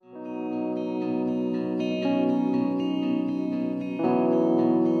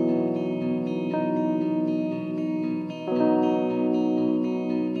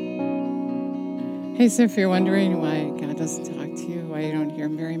Hey, so if you're wondering why God doesn't talk to you, why you don't hear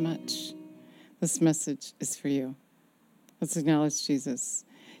him very much, this message is for you. Let's acknowledge Jesus.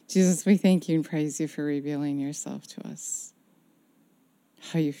 Jesus, we thank you and praise you for revealing yourself to us,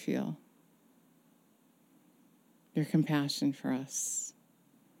 how you feel, your compassion for us,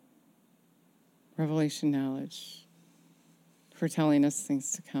 revelation knowledge, for telling us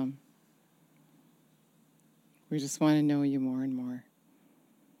things to come. We just want to know you more and more.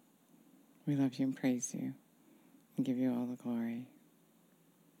 We love you and praise you and give you all the glory.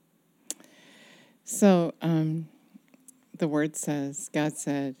 So, the word says, God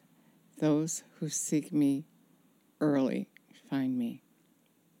said, those who seek me early find me.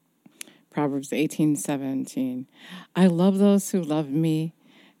 Proverbs 18:17. I love those who love me,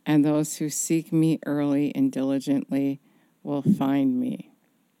 and those who seek me early and diligently will find me.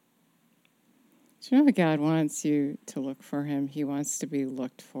 Do you know that God wants you to look for him? He wants to be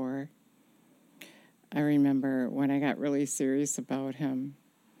looked for. I remember when I got really serious about him,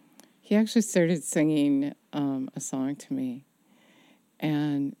 he actually started singing a song to me.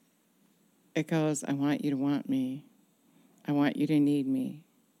 And it goes, I want you to want me. I want you to need me.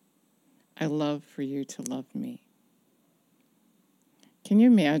 I love for you to love me. Can you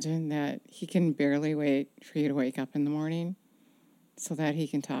imagine that he can barely wait for you to wake up in the morning so that he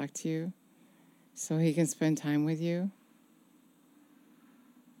can talk to you, so he can spend time with you?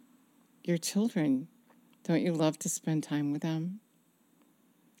 Your children, don't you love to spend time with them?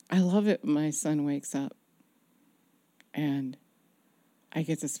 I love it when my son wakes up and I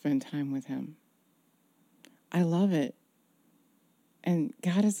get to spend time with him. I love it. And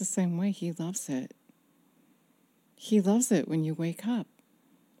God is the same way. He loves it. He loves it when you wake up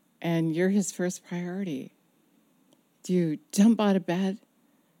and you're his first priority. Do you jump out of bed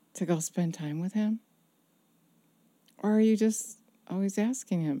to go spend time with him? Or are you just always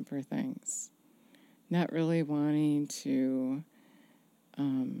asking him for things? Not really wanting to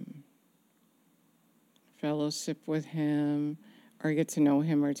fellowship with him or get to know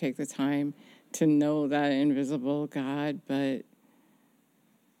him or take the time to know that invisible God, but,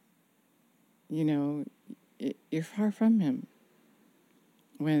 you know, you're far from him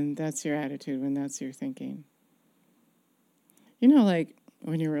when that's your attitude, when that's your thinking. You know, like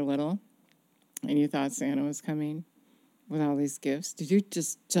when you were little and you thought Santa was coming with all these gifts, did you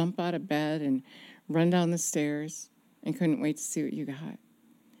just jump out of bed and run down the stairs and couldn't wait to see what you got?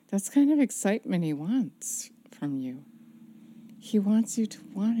 That's kind of excitement he wants from you. He wants you to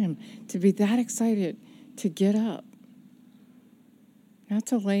want him, to be that excited to get up, not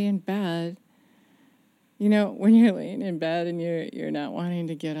to lay in bed. You know, when you're laying in bed and you're not wanting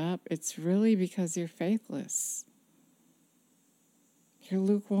to get up, it's really because you're faithless. You're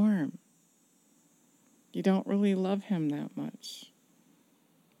lukewarm. You don't really love him that much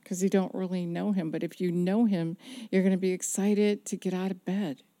because you don't really know him. But if you know him, you're going to be excited to get out of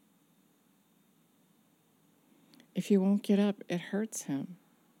bed. If you won't get up, it hurts him.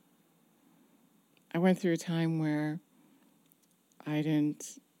 I went through a time where I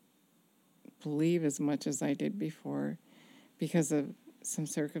didn't believe as much as I did before because of some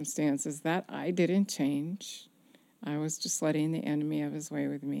circumstances that I didn't change. I was just letting the enemy have his way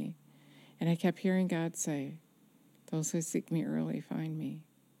with me. And I kept hearing God say, those who seek me early find me.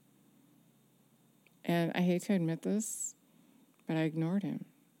 And I hate to admit this, but I ignored him.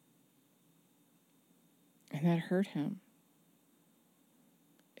 And that hurt him.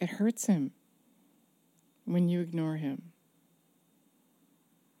 It hurts him when you ignore him.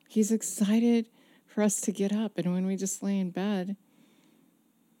 He's excited for us to get up. And when we just lay in bed,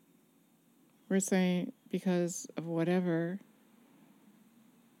 we're saying because of whatever,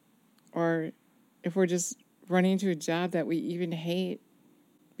 or if we're just running to a job that we even hate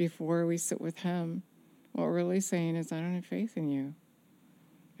before we sit with him, what we're really saying is, I don't have faith in you.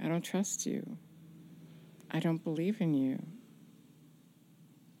 I don't trust you. I don't believe in you.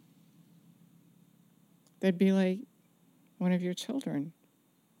 That'd be like one of your children.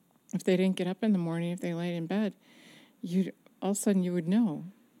 If they didn't get up in the morning, if they laid in bed, all of a sudden you would know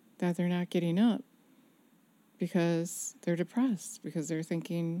that they're not getting up because they're depressed, because they're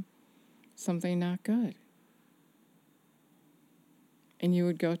thinking something not good. And you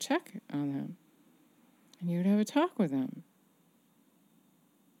would go check on them. And you would have a talk with them.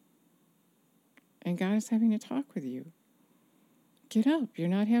 And God is having a talk with you. Get up. You're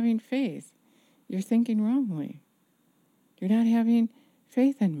not having faith. You're thinking wrongly. You're not having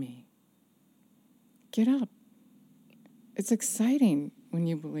faith in me. Get up. It's exciting when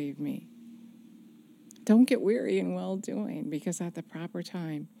you believe me. Don't get weary in well-doing, because at the proper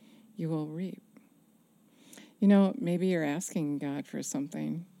time, you will reap. You know, maybe you're asking God for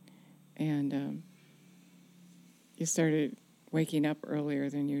something, and you started waking up earlier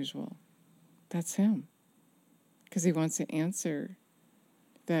than usual. That's him, because he wants to answer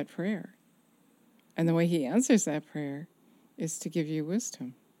that prayer. And the way he answers that prayer is to give you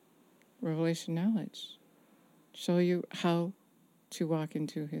wisdom, revelation knowledge, show you how to walk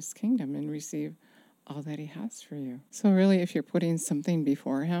into his kingdom and receive all that he has for you. So really, if you're putting something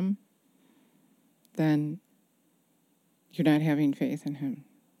before him, then you're not having faith in him.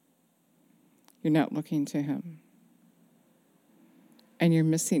 You're not looking to him. And you're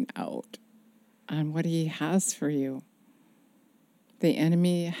missing out on what he has for you. The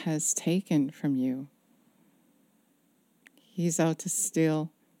enemy has taken from you. He's out to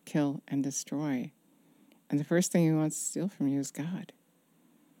steal, kill, and destroy. And the first thing he wants to steal from you is God.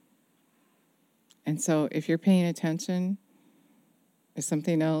 And so if you're paying attention, if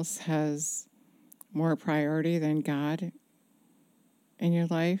something else has more priority than God in your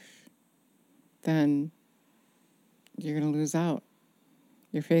life, then you're going to lose out.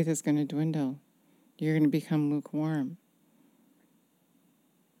 Your faith is going to dwindle. You're going to become lukewarm.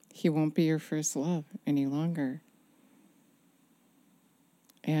 He won't be your first love any longer.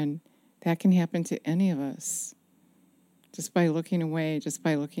 And that can happen to any of us. Just by looking away, just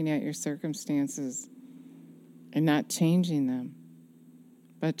by looking at your circumstances and not changing them,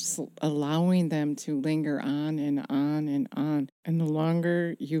 but just allowing them to linger on and on and on. And the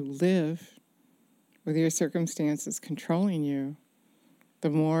longer you live with your circumstances controlling you, the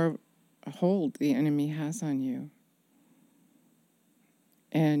more hold the enemy has on you.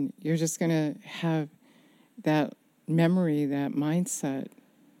 And you're just going to have that memory, that mindset.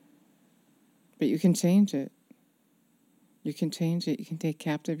 But you can change it. You can change it. You can take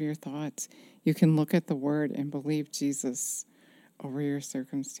captive your thoughts. You can look at the Word and believe Jesus over your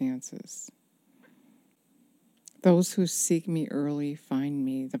circumstances. Those who seek me early find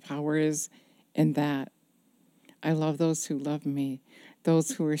me. The power is in that. I love those who love me,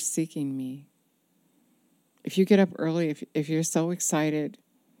 those who are seeking me. If you get up early, if you're so excited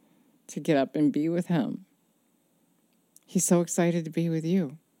to get up and be with him, he's so excited to be with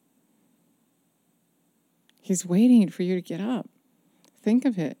you. He's waiting for you to get up. Think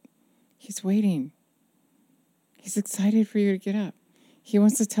of it. He's waiting. He's excited for you to get up. He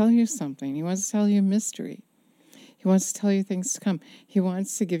wants to tell you something. He wants to tell you a mystery. He wants to tell you things to come. He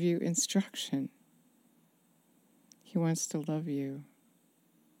wants to give you instruction. He wants to love you.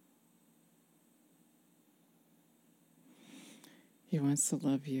 He wants to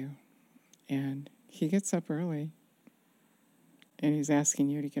love you. And he gets up early. And he's asking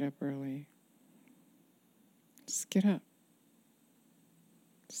you to get up early. Just get up.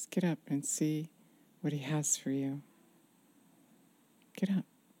 Just get up and see what he has for you. Get up.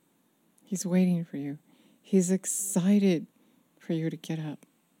 He's waiting for you. He's excited for you to get up.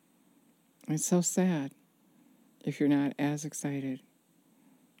 It's so sad if you're not as excited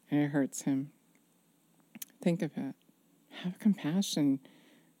and it hurts him. Think of it. Have compassion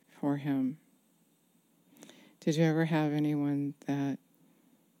for him. Did you ever have anyone that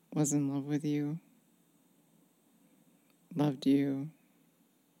was in love with you, loved you,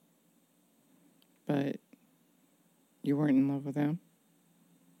 but you weren't in love with them?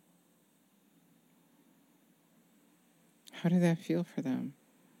 How did that feel for them?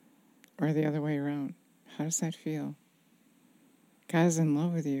 Or the other way around? How does that feel? God is in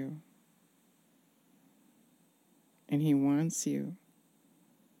love with you. And he wants you.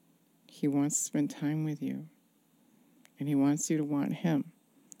 He wants to spend time with you. And he wants you to want him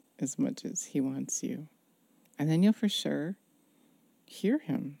as much as he wants you. And then you'll for sure hear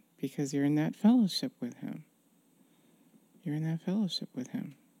him because you're in that fellowship with him. You're in that fellowship with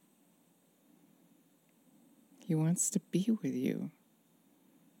him. He wants to be with you.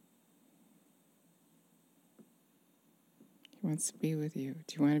 He wants to be with you.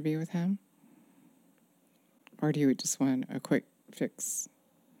 Do you want to be with him? Or do you just want a quick fix?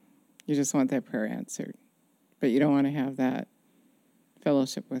 You just want that prayer answered. But you don't want to have that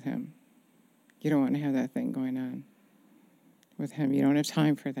fellowship with him. You don't want to have that thing going on with him. You don't have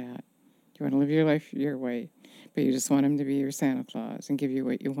time for that. You want to live your life your way. But you just want him to be your Santa Claus and give you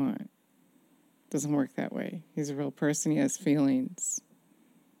what you want. It doesn't work that way. He's a real person. He has feelings.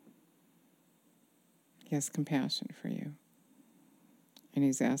 He has compassion for you. And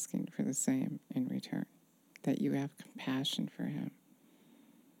he's asking for the same in return. That you have compassion for him.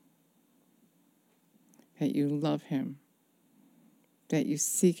 That you love him. That you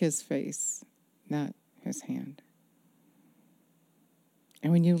seek his face, not his hand.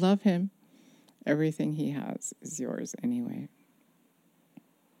 And when you love him, everything he has is yours anyway.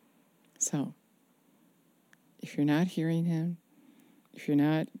 So, if you're not hearing him, if you're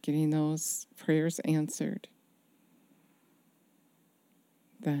not getting those prayers answered,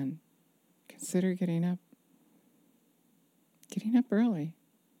 then consider getting up. Getting up early.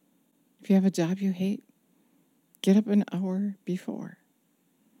 If you have a job you hate, get up an hour before,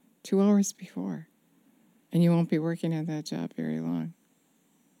 2 hours before, and you won't be working at that job very long.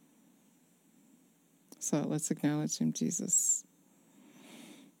 So let's acknowledge him, Jesus.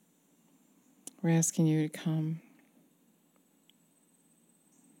 We're asking you to come,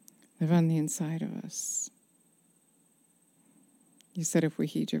 live on the inside of us. You said if we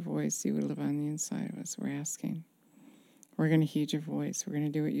heed your voice, you would live on the inside of us. We're asking. We're going to heed your voice. We're going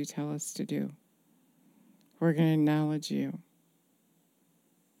to do what you tell us to do. We're going to acknowledge you.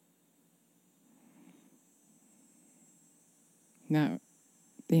 Not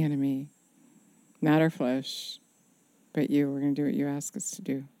the enemy, not our flesh, but you. We're going to do what you ask us to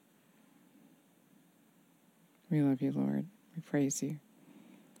do. We love you, Lord. We praise you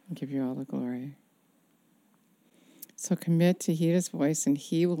and give you all the glory. So commit to heed his voice, and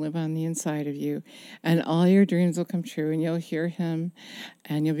he will live on the inside of you, and all your dreams will come true, and you'll hear him,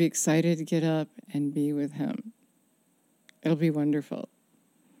 and you'll be excited to get up and be with him. It'll be wonderful.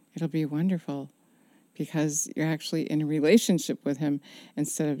 It'll be wonderful because you're actually in a relationship with him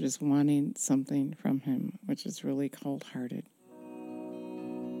instead of just wanting something from him, which is really cold-hearted.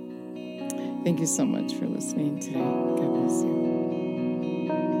 Thank you so much for listening today.